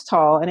said I was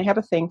tall, and I have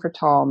a thing for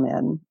tall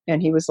men.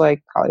 And he was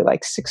probably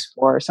 6'4"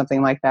 or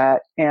something like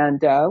that.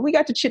 And we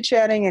got to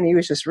chit-chatting, and he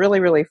was just really,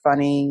 really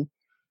funny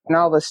and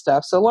all this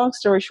stuff. So long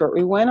story short,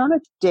 we went on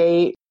a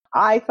date.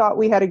 I thought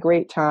we had a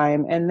great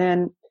time, and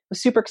then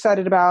was super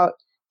excited about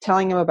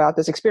telling him about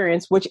this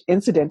experience, which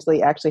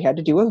incidentally actually had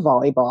to do with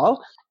volleyball.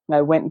 And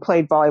I went and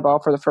played volleyball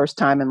for the first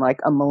time in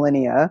a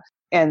millennia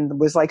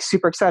and was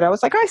super excited. I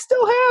was like, I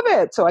still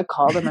have it. So I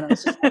called him and I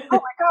was just like,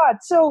 oh my God.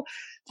 So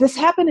this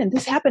happened and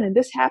this happened and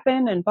this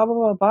happened and blah, blah,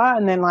 blah, blah.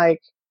 And then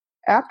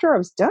after I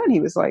was done, he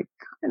was kind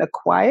of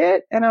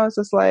quiet. And I was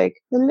just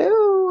like, hello,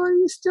 are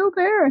you still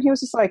there? And he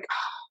was just like,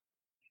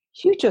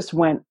 you just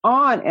went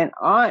on and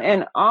on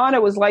and on.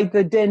 It was like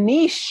the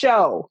Denise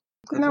show.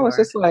 And I was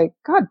just like,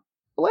 God,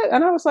 what?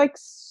 And I was like,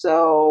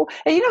 so,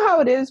 and you know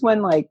how it is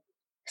when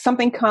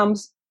something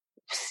comes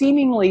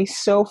seemingly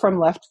so from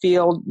left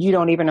field, you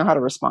don't even know how to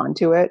respond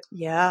to it.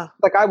 Yeah.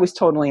 I was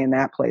totally in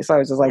that place. I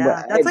was just like,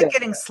 yeah, that's like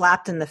getting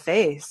slapped in the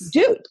face.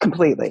 Dude,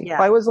 completely.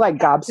 Yeah. I was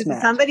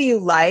gobsmacked. Somebody you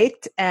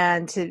liked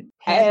and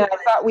I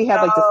thought we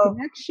had this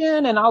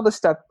connection and all this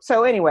stuff.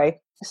 So anyway,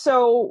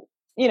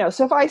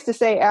 suffice to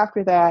say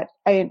after that,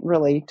 I didn't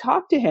really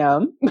talk to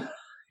him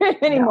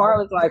anymore. No.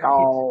 I was like,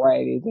 all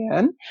righty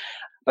then.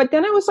 But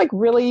then I was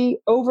really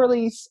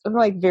overly,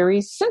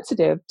 very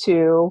sensitive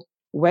to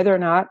whether or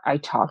not I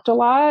talked a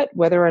lot,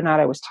 whether or not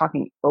I was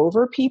talking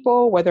over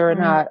people, whether or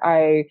not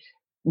I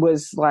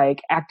was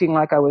acting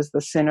like I was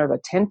the center of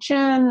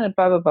attention,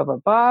 blah, blah, blah, blah,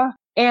 blah.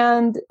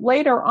 And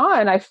later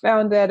on, I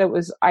found that it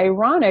was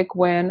ironic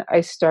when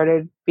I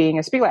started being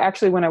a speaker,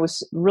 actually, when I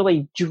was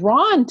really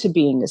drawn to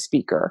being a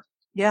speaker.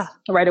 Yeah.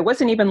 Right. It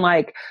wasn't even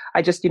like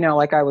I just,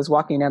 like I was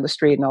walking down the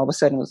street and all of a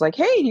sudden it was like,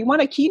 hey, do you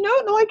want a keynote?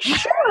 And I'm like,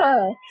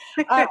 sure.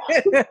 I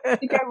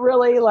think I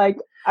really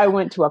I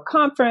went to a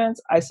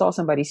conference. I saw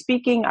somebody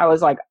speaking. I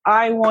was like,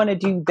 I want to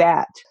do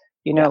that.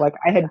 Like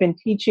I had been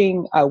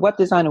teaching web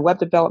design and web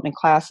development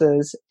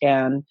classes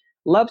and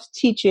loved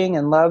teaching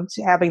and loved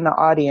having the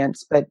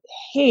audience, but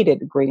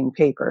hated grading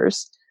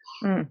papers.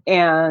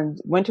 And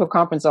went to a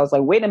conference. I was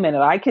like, wait a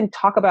minute, I can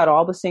talk about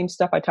all the same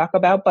stuff I talk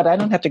about, but I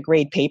don't have to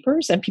grade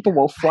papers and people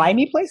will fly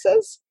me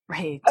places.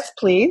 Right. Yes,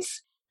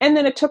 please. And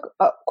then it took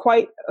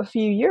quite a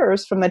few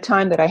years from the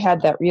time that I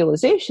had that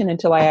realization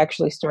until I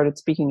actually started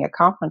speaking at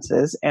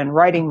conferences and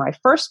writing my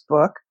first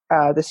book.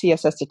 The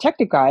CSS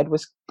Detective Guide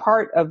was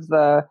part of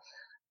the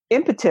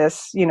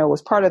impetus,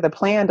 was part of the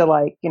plan to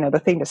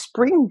the thing to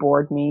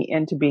springboard me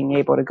into being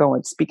able to go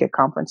and speak at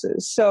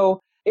conferences.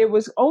 So it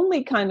was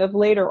only kind of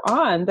later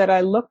on that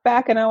I looked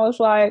back and I was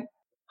like,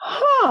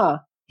 huh.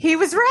 He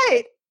was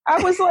right.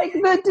 I was like,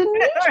 the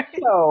Denise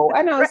show.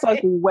 And I was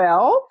like,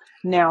 well,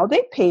 now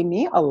they pay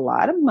me a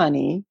lot of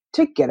money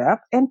to get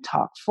up and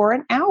talk for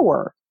an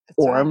hour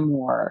or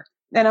more.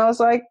 And I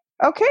was like,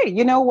 okay,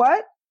 you know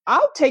what?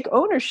 I'll take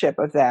ownership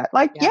of that.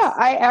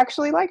 I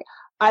actually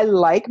I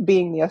like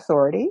being the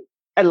authority.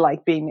 I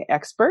like being the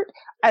expert.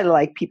 I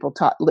like people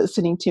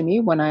listening to me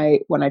when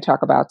I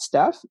talk about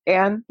stuff.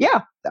 And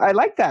I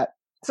like that.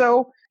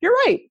 So you're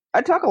right.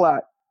 I talk a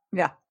lot.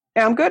 Yeah.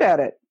 And I'm good at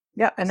it.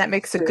 Yeah. And that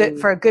makes it good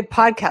for a good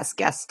podcast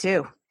guest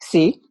too.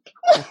 See?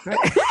 That's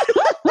right.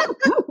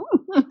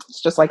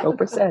 It's just like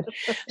Oprah said.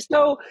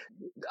 So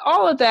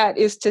all of that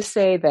is to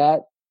say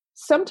that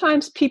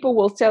sometimes people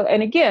will tell,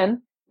 and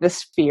again,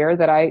 this fear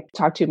that I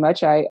talk too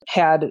much. I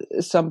had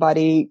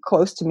somebody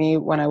close to me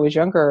when I was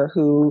younger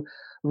who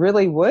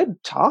really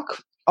would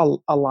talk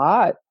a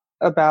lot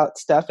about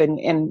stuff and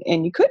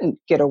you couldn't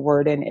get a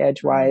word in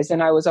edgewise.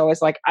 And I was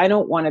always like, I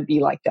don't want to be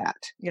like that.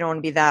 You don't want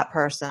to be that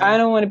person. I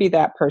don't want to be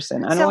that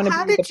person. So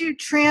how did you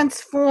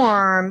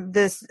transform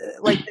this,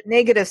 the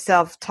negative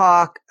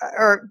self-talk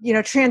or,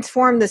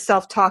 transform the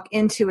self-talk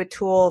into a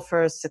tool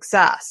for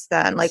success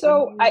then?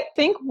 I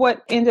think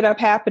what ended up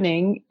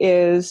happening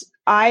is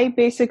I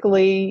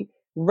basically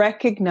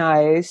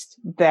recognized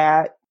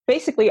that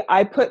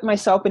I put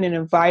myself in an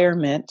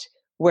environment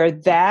where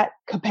that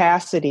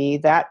capacity,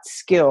 that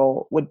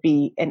skill would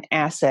be an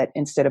asset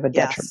instead of a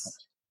detriment.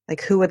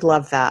 Like who would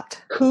love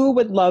that? Who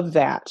would love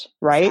that,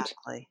 right?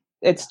 Exactly.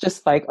 It's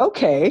just like,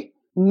 okay,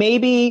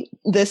 maybe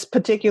this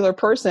particular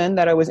person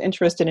that I was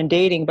interested in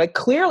dating, but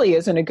clearly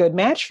isn't a good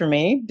match for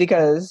me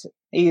because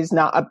he's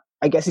not,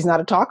 I guess he's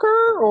not a talker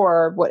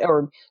or what,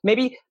 or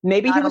maybe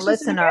not he was a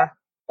listener.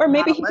 Or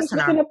maybe he was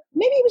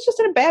just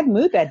in a bad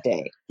mood that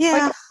day.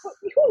 Yeah.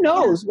 Who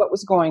knows what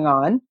was going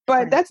on?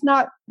 But that's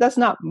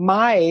not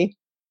my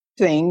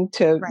thing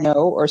to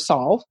know or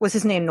solve. Was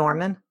his name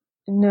Norman?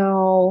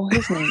 No,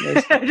 his name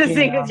was I'm just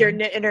thinking because your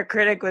inner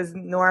critic was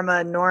Norma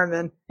and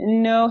Norman.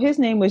 No, his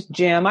name was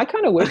Jim. I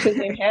kind of wish his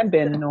name had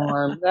been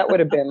Norm. That would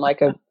have been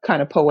like a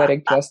kind of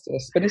poetic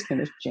justice. But his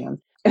name is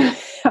Jim.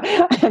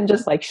 I'm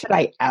just like, should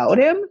I out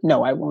him?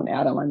 No, I won't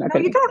out him. I'm not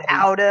going to. You don't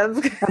out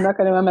him. I'm not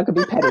going to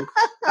be petty.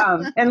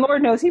 And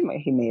Lord knows he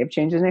may have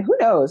changed his name. Who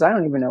knows? I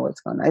don't even know what's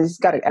going on. He's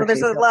got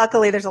to.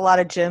 Luckily, there's a lot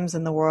of Jims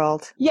in the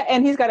world. Yeah,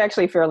 and he's got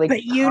actually fairly.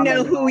 But you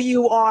know who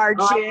you are,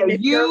 Jim.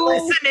 If you're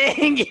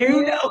listening,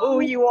 you know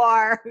who you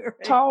are.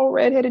 Tall,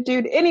 redheaded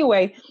dude.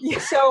 Anyway,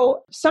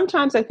 so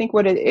sometimes I think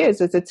what it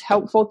is it's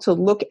helpful to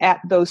look at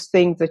those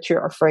things that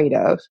you're afraid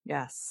of.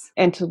 Yes.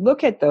 And to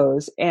look at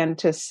those and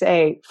to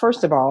say,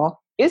 first of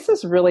all, is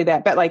this really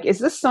that bad? Like, is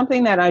this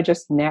something that I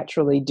just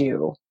naturally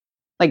do?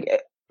 Like,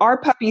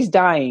 are puppies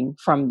dying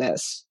from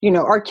this?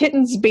 Are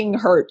kittens being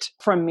hurt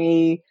from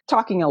me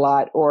talking a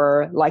lot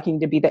or liking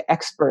to be the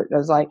expert? I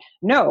was like,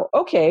 no,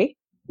 okay,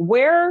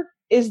 where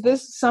is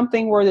this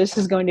something where this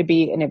is going to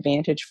be an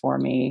advantage for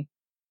me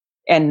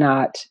and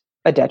not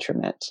a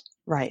detriment?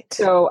 Right.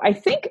 So I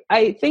think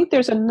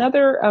there's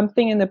another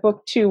thing in the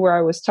book too, where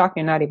I was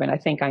talking, not even, I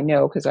think I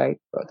know because I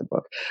wrote the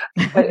book,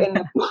 but in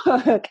the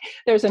book,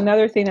 there's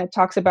another thing that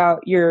talks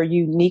about your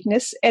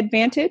uniqueness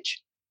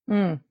advantage,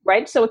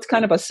 right? So it's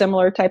kind of a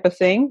similar type of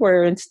thing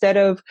where instead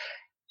of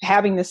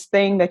having this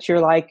thing that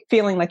you're like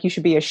feeling like you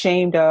should be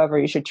ashamed of, or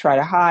you should try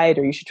to hide,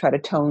 or you should try to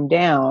tone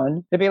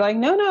down, to be like,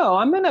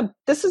 no,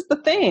 this is the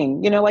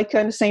thing, like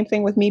kind of same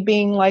thing with me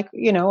being like,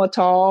 a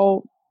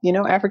tall,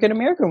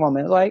 African-American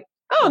woman, like,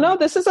 oh no,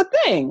 this is a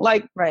thing.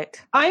 Like, right.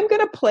 I'm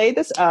going to play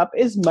this up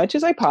as much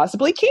as I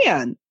possibly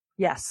can.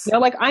 Yes.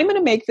 I'm going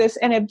to make this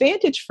an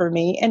advantage for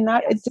me and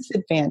not a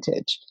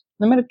disadvantage.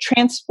 I'm going to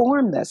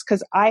transform this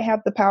because I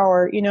have the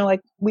power,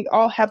 we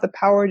all have the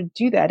power to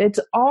do that. It's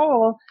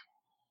all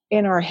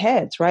in our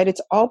heads, right?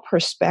 It's all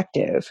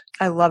perspective.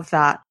 I love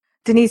that.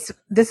 Denise,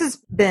 this has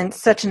been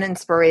such an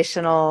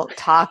inspirational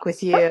talk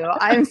with you.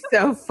 I'm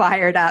so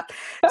fired up.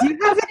 Do you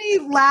have any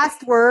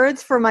last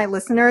words for my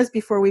listeners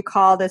before we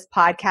call this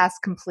podcast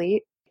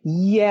complete?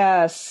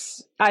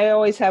 Yes, I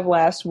always have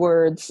last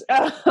words.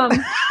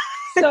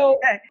 So,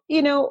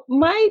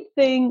 my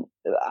thing,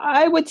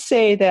 I would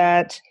say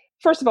that,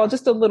 first of all,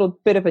 just a little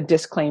bit of a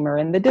disclaimer.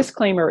 And the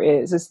disclaimer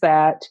is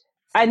that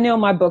I know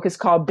my book is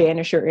called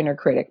Banish Your Inner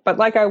Critic, but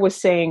like I was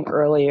saying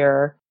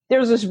earlier,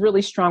 there's this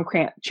really strong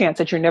chance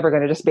that you're never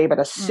going to just be able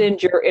to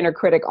send your inner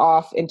critic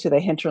off into the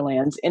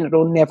hinterlands and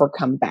it'll never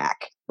come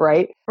back.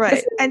 Right.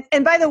 Right.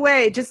 And by the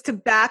way, just to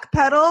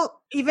backpedal,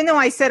 even though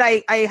I said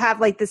I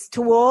have like this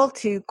tool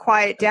to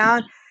quiet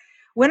down,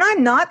 when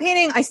I'm not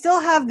painting, I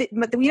still have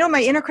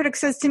my inner critic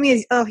says to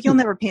me, "Oh, you'll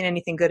never paint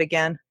anything good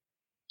again."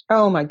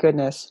 Oh my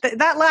goodness.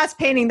 That last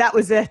painting, that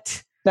was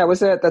it. That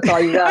was it. That's all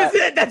you got. That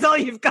was it. That's all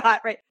you've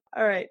got. Right.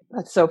 All right.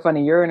 That's so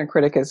funny. Your inner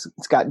critic it's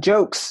got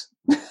jokes.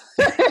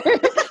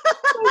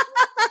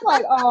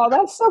 Like, oh,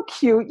 that's so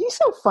cute. You're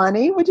so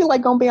funny. Would you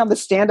like going to be on the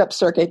stand-up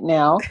circuit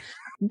now?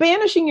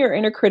 Banishing your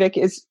inner critic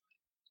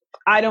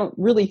I don't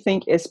really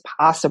think is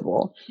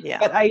possible. Yeah.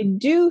 But I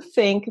do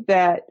think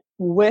that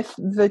with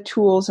the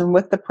tools and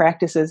with the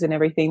practices and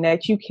everything,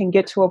 that you can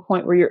get to a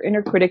point where your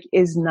inner critic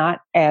is not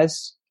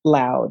as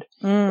loud,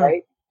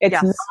 right?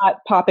 It's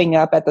not popping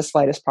up at the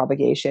slightest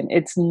provocation.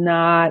 It's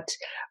not,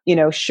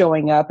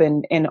 showing up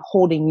and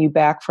holding you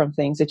back from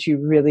things that you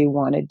really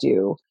want to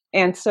do.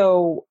 And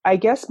so I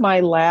guess my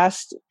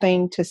last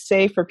thing to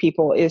say for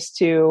people is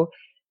to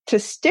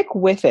stick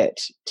with it,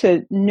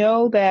 to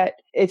know that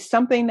it's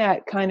something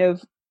that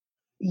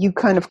you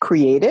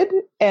created,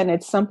 and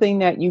it's something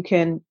that you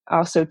can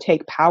also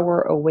take power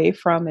away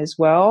from as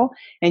well.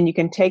 And you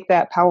can take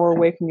that power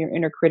away from your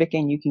inner critic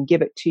and you can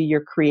give it to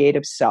your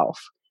creative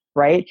self,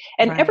 right?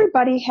 And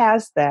everybody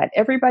has that.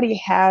 Everybody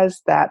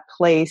has that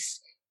place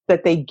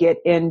that they get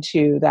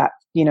into, that,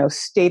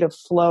 state of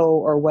flow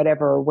or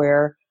whatever,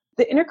 where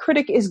the inner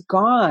critic is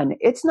gone.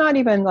 It's not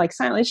even like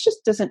silent. It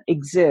just doesn't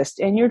exist.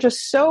 And you're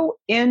just so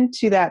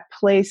into that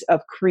place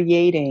of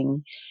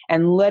creating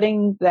and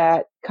letting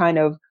that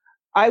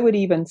I would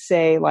even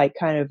say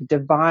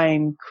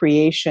divine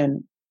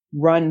creation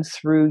run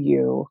through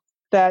you,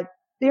 that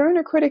your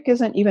inner critic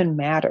doesn't even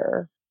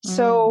matter.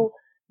 So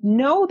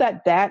know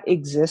that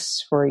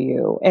exists for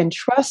you and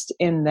trust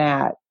in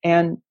that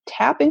and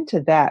tap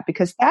into that,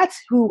 because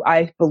that's who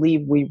I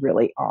believe we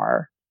really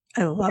are.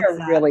 I love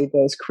that. Really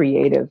those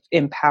creative,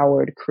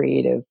 empowered,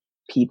 creative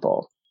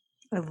people.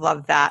 I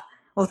love that.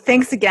 Well,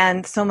 thanks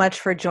again so much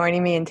for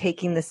joining me and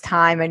taking this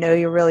time. I know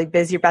you're really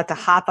busy. You're about to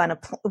hop on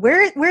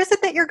where is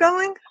it that you're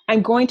going?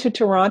 I'm going to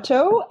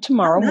Toronto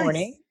tomorrow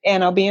morning,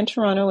 and I'll be in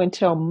Toronto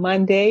until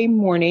Monday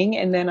morning.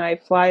 And then I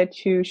fly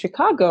to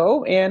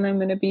Chicago, and I'm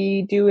going to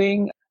be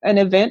doing an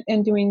event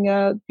and being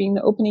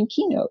the opening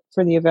keynote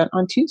for the event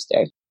on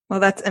Tuesday. Well,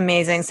 that's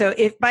amazing. So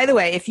by the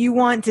way, if you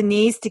want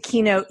Denise to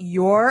keynote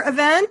your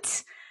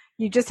event,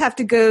 you just have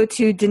to go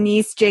to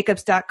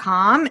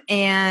denisejacobs.com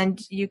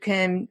and you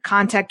can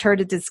contact her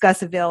to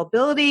discuss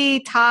availability,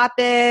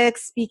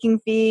 topics, speaking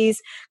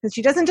fees, because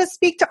she doesn't just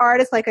speak to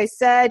artists. Like I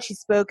said, she's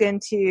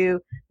spoken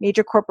to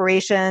major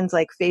corporations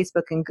like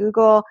Facebook and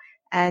Google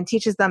and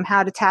teaches them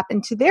how to tap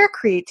into their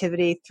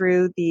creativity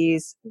through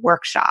these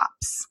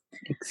workshops.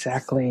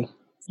 Exactly.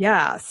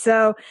 Yeah.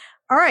 So,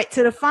 all right.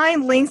 So to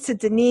find links to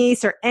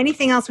Denise or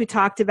anything else we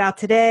talked about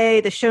today,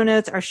 the show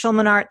notes are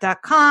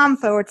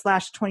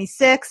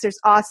schulmanart.com/26. There's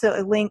also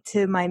a link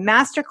to my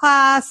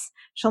masterclass,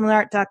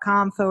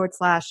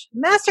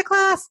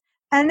 schulmanart.com/masterclass.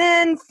 And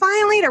then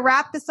finally, to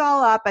wrap this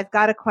all up, I've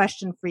got a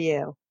question for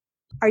you.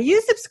 Are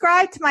you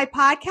subscribed to my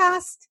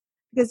podcast?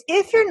 Because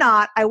if you're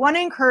not, I want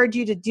to encourage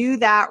you to do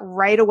that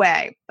right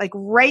away, like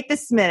right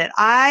this minute.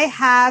 I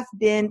have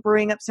been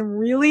bringing up some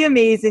really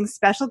amazing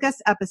special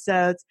guest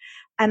episodes,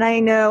 and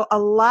I know a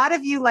lot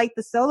of you like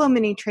the solo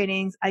mini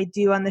trainings I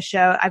do on the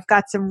show. I've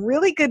got some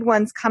really good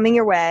ones coming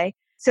your way.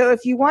 So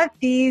if you want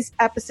these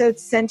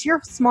episodes sent to your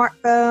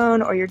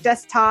smartphone or your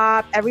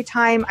desktop every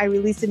time I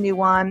release a new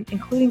one,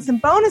 including some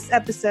bonus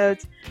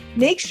episodes,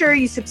 make sure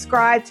you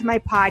subscribe to my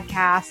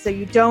podcast so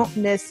you don't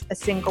miss a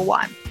single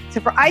one.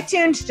 So for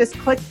iTunes, just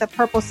click the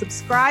purple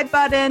subscribe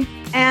button,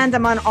 and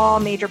I'm on all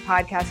major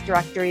podcast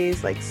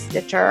directories like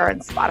Stitcher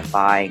and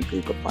Spotify and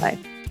Google Play.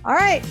 All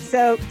right,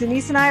 so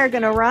Denise and I are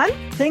going to run.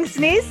 Thanks,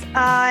 Denise,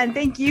 and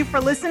thank you for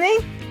listening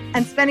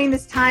and spending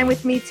this time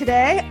with me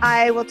today.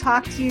 I will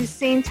talk to you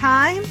same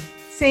time,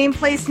 same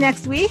place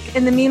next week.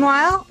 In the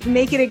meanwhile,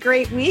 make it a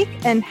great week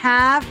and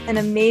have an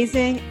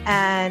amazing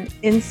and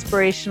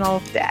inspirational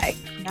day.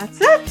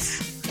 That's it.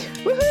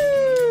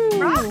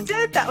 Woohoo! Rocked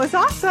it. That was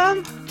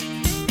awesome.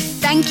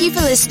 Thank you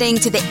for listening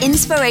to the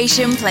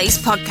Inspiration Place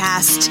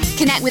podcast.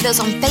 Connect with us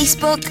on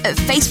Facebook at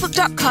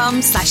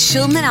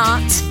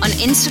facebook.com/SchulmanArt, on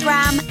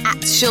Instagram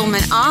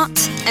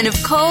 @SchulmanArt, and of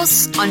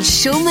course on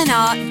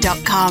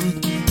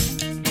schulmanart.com.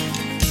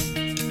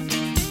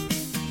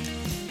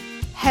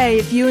 Hey,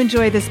 if you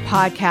enjoy this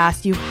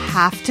podcast, you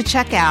have to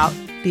check out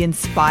the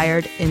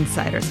Inspired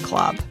Insiders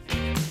Club.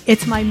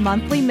 It's my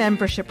monthly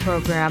membership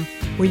program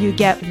where you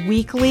get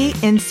weekly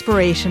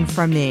inspiration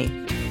from me.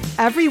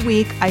 Every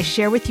week, I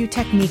share with you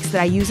techniques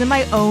that I use in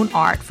my own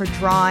art for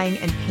drawing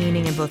and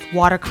painting in both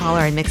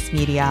watercolor and mixed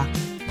media.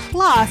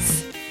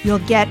 Plus, you'll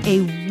get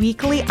a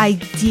weekly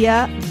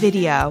idea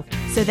video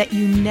so that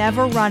you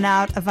never run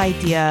out of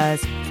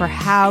ideas for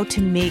how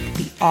to make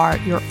the art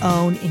your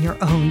own in your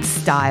own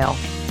style.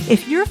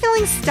 If you're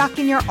feeling stuck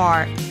in your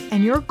art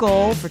and your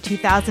goal for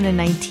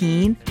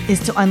 2019 is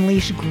to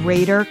unleash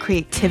greater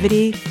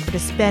creativity or to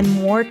spend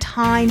more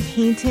time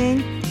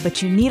painting,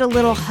 but you need a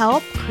little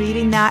help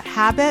creating that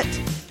habit,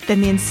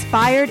 then the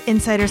Inspired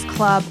Insiders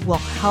Club will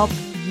help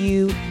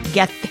you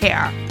get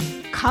there.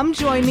 Come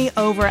join me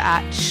over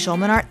at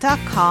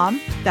schulmanart.com.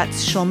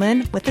 That's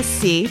Schulman with a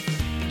C.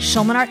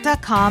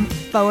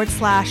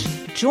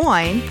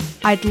 schulmanart.com/join.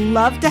 I'd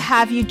love to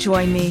have you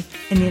join me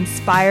in the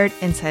Inspired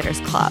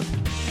Insiders Club.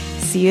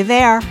 See you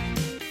there.